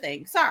the other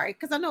thing. Sorry,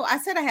 because I know I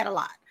said I had a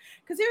lot.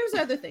 Because here's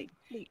the other thing.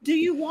 Do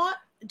you want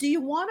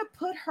to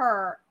put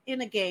her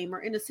in a game or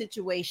in a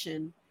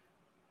situation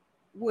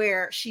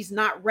where she's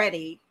not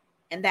ready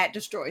and that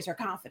destroys her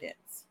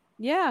confidence?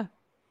 Yeah.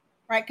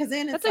 Right. Because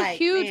then that's a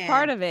huge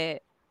part of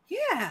it.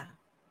 Yeah.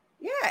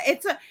 Yeah.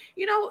 It's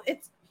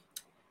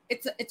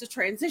a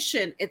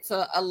transition. It's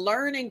a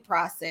learning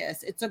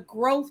process. It's a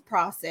growth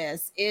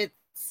process.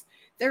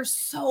 There's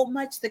so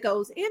much that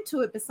goes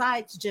into it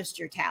besides just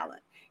your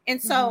talent.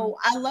 And so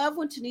I love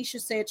when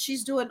Tanisha said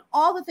she's doing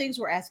all the things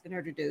we're asking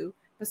her to do,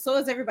 but so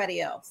is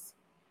everybody else.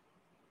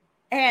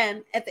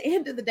 And at the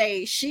end of the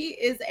day, she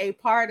is a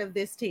part of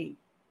this team.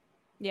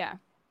 Yeah.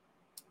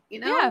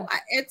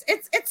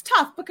 It's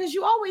tough, because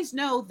you always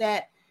know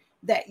that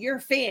your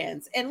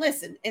fans, and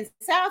listen, and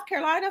South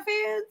Carolina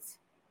fans,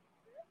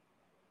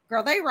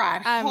 girl, they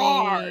ride hard.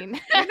 You know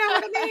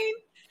what I mean?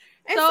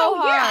 And so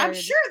I'm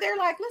sure they're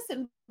like,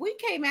 listen, we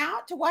came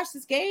out to watch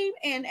this game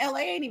and LA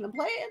ain't even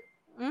playing.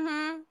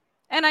 Mm-hmm.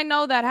 And I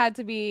know that had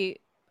to be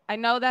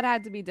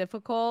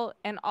difficult.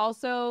 And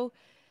also,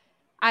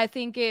 I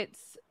think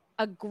it's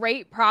a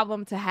great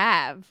problem to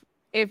have.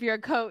 if you're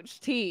Coach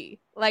T.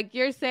 Like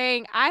you're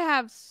saying, I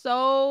have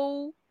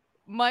so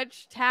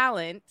much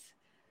talent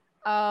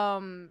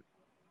that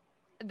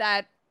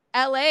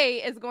LA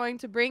is going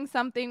to bring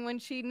something when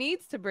she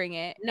needs to bring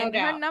it. No and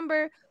doubt. Her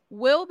number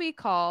will be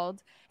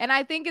called. And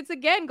I think it's,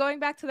 again, going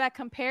back to that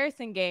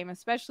comparison game,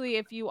 especially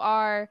if you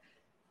are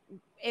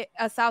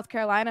a South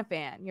Carolina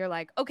fan. You're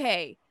like,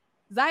 okay,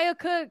 Zia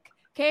Cook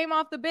came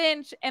off the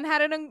bench and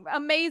had an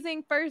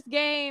amazing first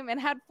game and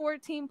had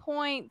 14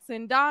 points,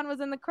 and Dawn was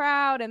in the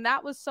crowd, and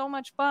that was so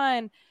much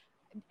fun.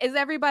 Is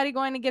everybody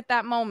going to get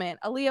that moment?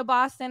 Aaliyah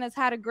Boston has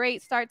had a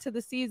great start to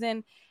the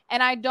season,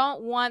 and I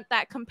don't want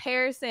that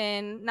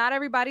comparison. Not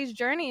everybody's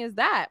journey is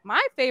that.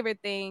 My favorite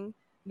thing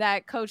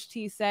that Coach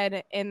T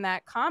said in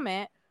that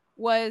comment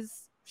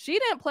was she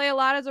didn't play a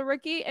lot as a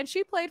rookie, and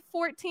she played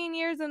 14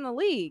 years in the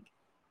league.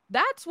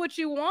 That's what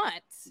you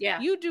want. Yeah.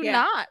 You do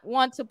not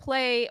want to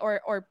play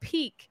or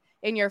peak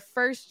in your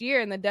first year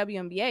in the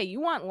WNBA. You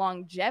want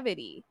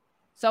longevity.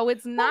 So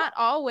it's not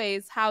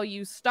always how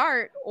you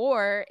start,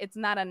 or it's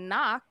not a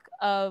knock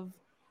of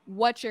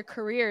what your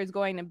career is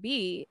going to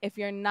be if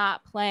you're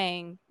not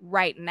playing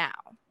right now.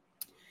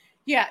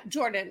 Yeah,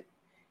 Jordan,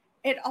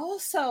 it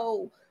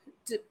also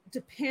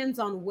depends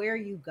on where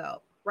you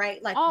go,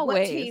 right? Like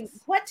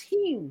always. What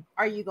team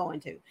are you going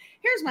to?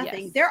 Here's my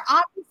thing. There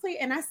obviously,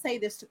 and I say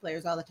this to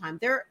players all the time,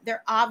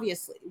 there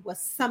obviously was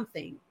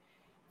something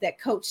that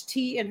Coach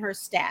T and her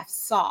staff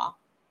saw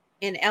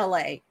in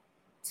LA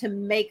to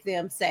make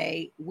them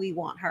say, we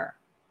want her,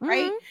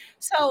 right? Mm-hmm.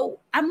 So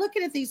I'm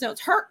looking at these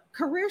notes. Her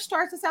career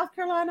starts in South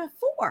Carolina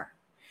 4.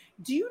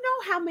 Do you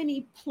know how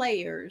many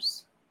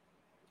players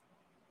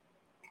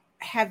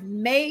have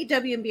made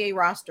WNBA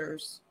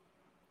rosters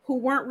who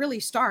weren't really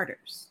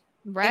starters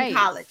in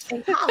college?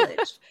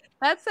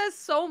 That says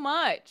so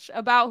much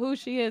about who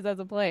she is as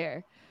a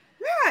player.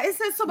 Yeah, it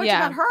says so much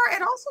about her.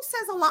 It also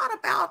says a lot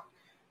about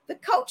the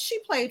coach she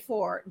played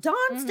for,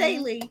 Dawn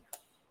Staley.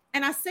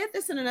 And I said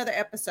this in another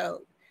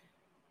episode.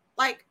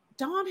 Like,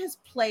 Dawn has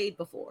played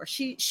before.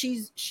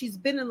 She's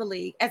been in the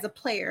league as a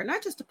player,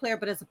 not just a player,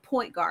 but as a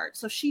point guard.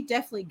 So she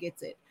definitely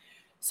gets it.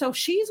 So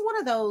she's one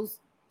of those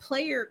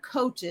player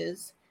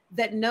coaches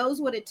that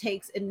knows what it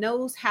takes and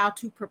knows how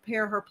to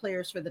prepare her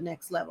players for the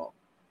next level.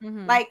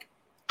 Mm-hmm. Like,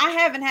 I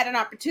haven't had an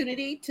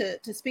opportunity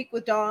to speak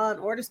with Dawn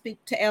or to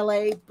speak to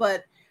LA,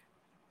 but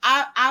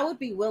I would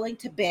be willing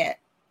to bet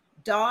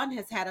Dawn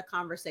has had a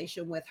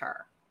conversation with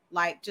her.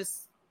 Like,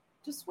 just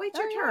wait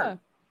your turn.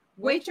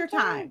 Wait your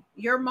time.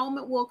 Your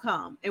moment will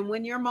come. And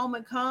when your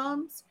moment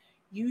comes,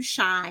 you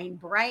shine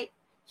bright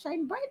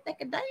like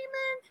a diamond.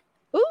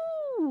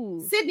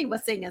 Ooh. Sydney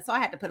was singing, so I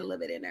had to put a little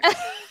bit in there.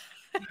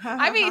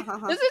 I mean,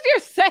 this is your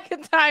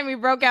second time you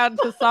broke out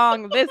into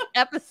song this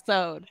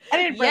episode. I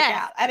didn't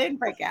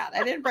break out.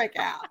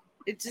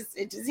 It just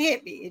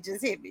hit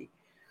me.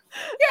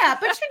 Yeah,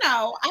 but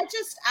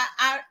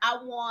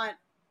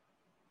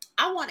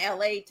I want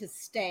LA to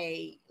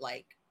stay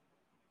like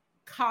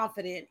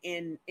confident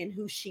in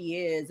who she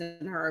is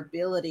and her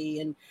ability.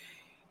 And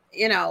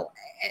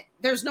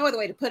there's no other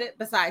way to put it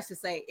besides to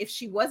say if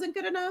she wasn't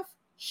good enough,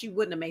 she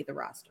wouldn't have made the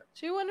roster.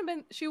 She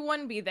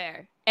wouldn't be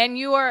there. And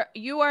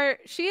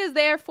she is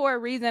there for a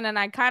reason. And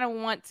I kind of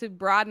want to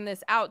broaden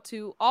this out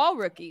to all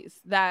rookies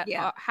that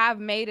have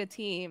made a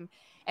team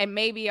and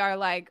maybe are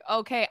like,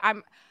 okay,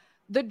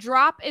 the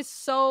drop is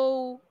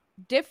so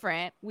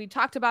different. We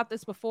talked about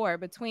this before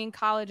between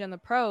college and the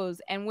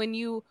pros. And when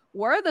you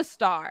were the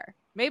star,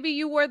 maybe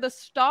you were the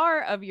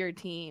star of your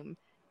team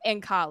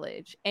in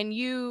college. And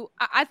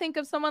I think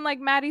of someone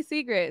like Maddie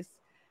Siegrist.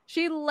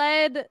 She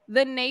led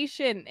the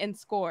nation in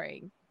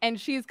scoring, and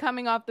she's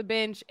coming off the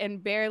bench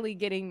and barely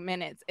getting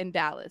minutes in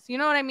Dallas. You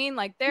know what I mean?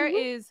 Like, there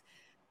is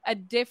a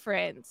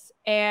difference.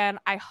 And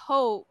I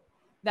hope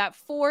that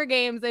 4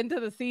 games into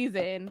the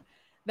season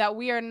that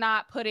we are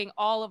not putting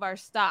all of our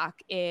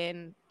stock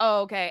in,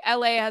 okay,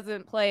 LA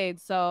hasn't played,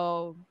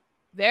 so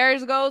there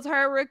goes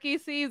her rookie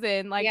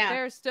season. Like,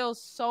 there's still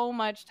so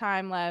much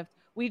time left.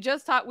 We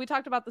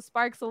talked about the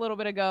Sparks a little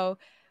bit ago.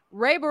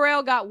 Ray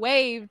Burrell got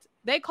waived.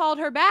 They called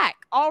her back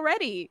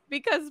already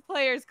because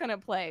players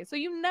couldn't play. So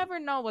you never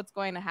know what's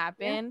going to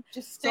happen. Yeah,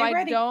 just stay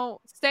ready.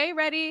 Stay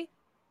ready.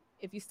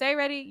 If you stay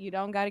ready, you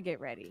don't got to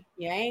get ready.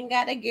 You ain't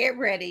got to get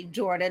ready,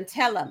 Jordan.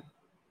 Tell them.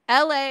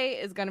 LA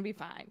is going to be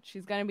fine.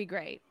 She's going to be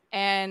great.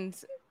 And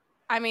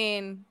I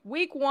mean,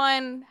 week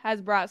 1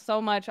 has brought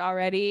so much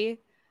already.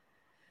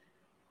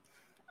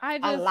 I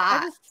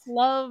just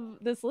love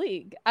this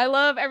league. I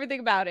love everything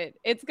about it.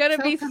 It's going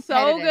to be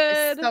so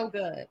good. It's so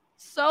good.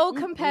 So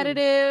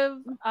competitive.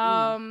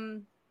 Mm-hmm.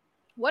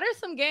 What are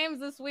some games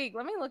this week?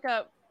 Let me look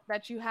up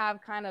that you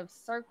have kind of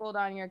circled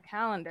on your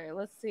calendar.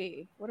 Let's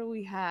see. What do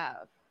we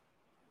have?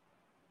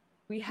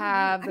 We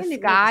have the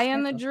Sky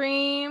and the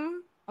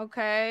Dream.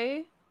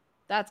 Okay.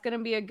 That's going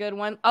to be a good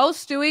one. Oh,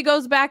 Stewie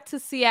goes back to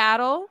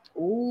Seattle.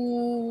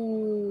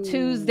 Ooh.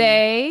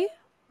 Tuesday.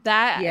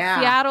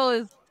 Seattle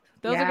is,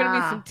 those are going to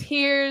be some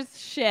tears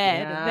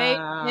shed.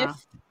 Yeah. They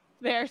missed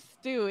their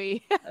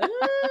Stewie.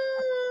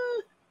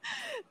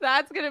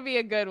 That's going to be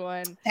a good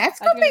one. That's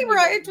going to be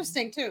real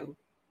interesting too.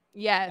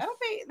 Yes.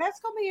 That's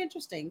gonna be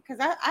interesting because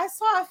I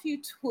saw a few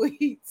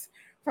tweets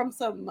from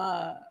some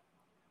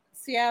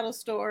Seattle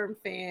Storm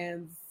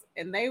fans,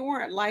 and they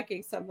weren't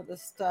liking some of the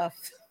stuff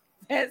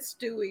that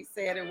Stewie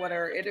said in one of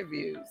her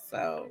interviews.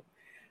 So,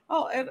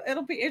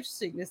 it'll be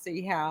interesting to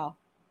see how.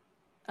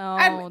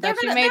 That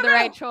she made the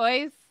right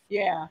choice.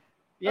 Yeah.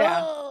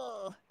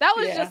 Oh, that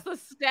was just the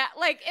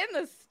like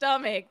in the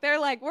stomach. They're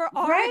like, we're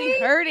already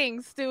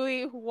hurting,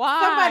 Stewie.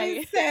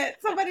 Why?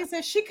 Somebody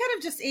said she could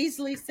have just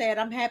easily said,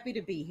 "I'm happy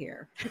to be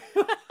here."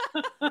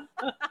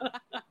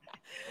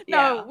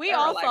 No, we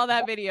all saw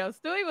that video.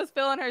 Stewie was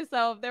feeling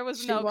herself. There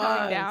was no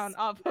coming down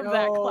off of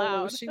that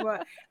cloud. She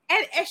was,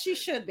 and she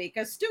should be,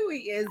 because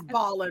Stewie is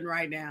balling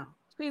right now.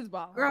 She's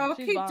balling. Girl,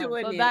 she's keep balling.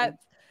 doing so it.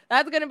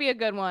 That's gonna be a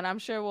good one. I'm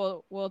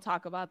sure we'll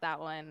talk about that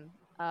one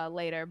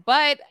later.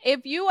 But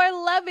if you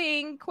are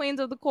loving Queens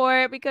of the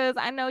Court, because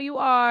I know you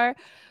are,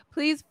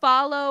 please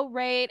follow,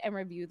 rate, and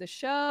review the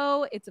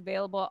show. It's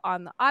available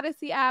on the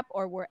Odyssey app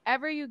or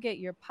wherever you get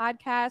your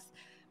podcasts.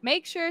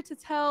 Make sure to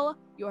tell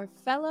your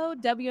fellow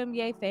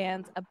WNBA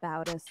fans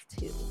about us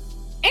too.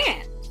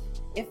 And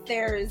if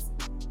there's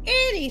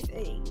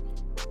anything,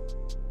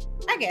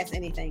 I guess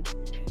anything,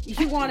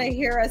 you want to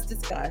hear us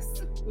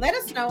discuss, let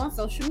us know on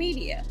social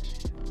media.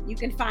 You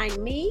can find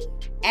me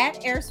at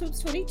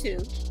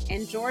AirSwoops22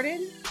 and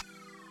Jordan.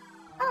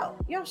 Oh,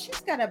 yo, she's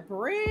got a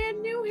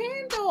brand new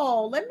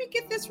handle. Let me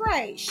get this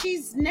right.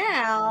 She's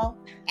now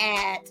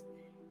at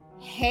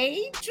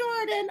Hey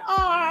Jordan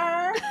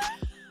R.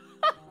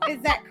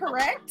 Is that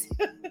correct?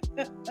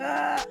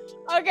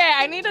 Okay,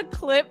 I need to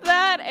clip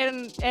that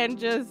and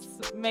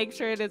just make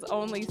sure it is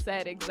only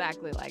said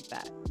exactly like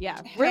that. Yeah,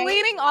 we're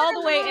leaning all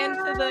the way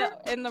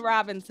in the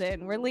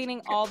Robinson. We're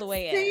leaning all the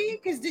way in. See,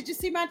 because did you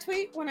see my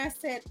tweet when I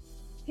said,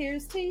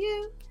 "Here's to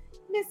you,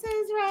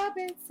 Mrs.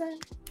 Robinson"?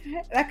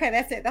 Okay,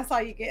 that's it. That's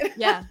all you get.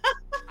 Yeah,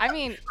 I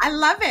mean, I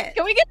love it.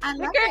 Can we get a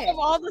sticker of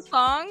all the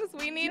songs?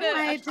 We need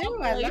I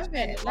do. I love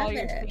it.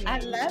 I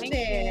love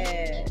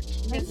it.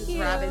 Mrs.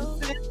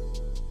 Robinson.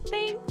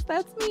 Thanks,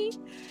 that's me.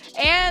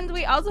 And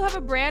we also have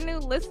a brand new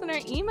listener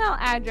email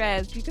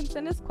address. You can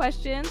send us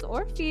questions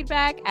or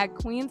feedback at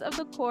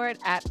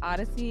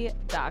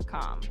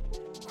queensofthecourt@odyssey.com.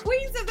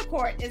 Queens of the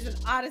Court is an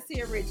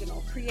Odyssey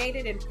original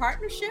created in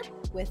partnership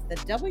with the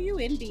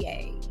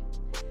WNBA.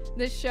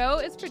 The show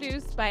is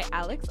produced by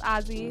Alex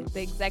Ozzie.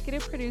 The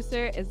executive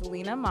producer is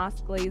Lena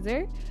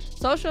Moss-Glazer.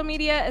 Social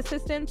media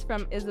assistance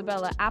from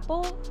Isabella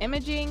Apple.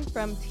 Imaging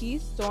from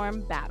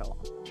T-Storm Battle.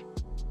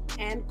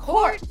 And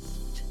court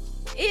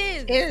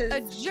is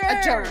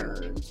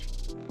adjourned.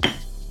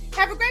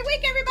 Have a great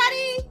week,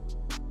 everybody.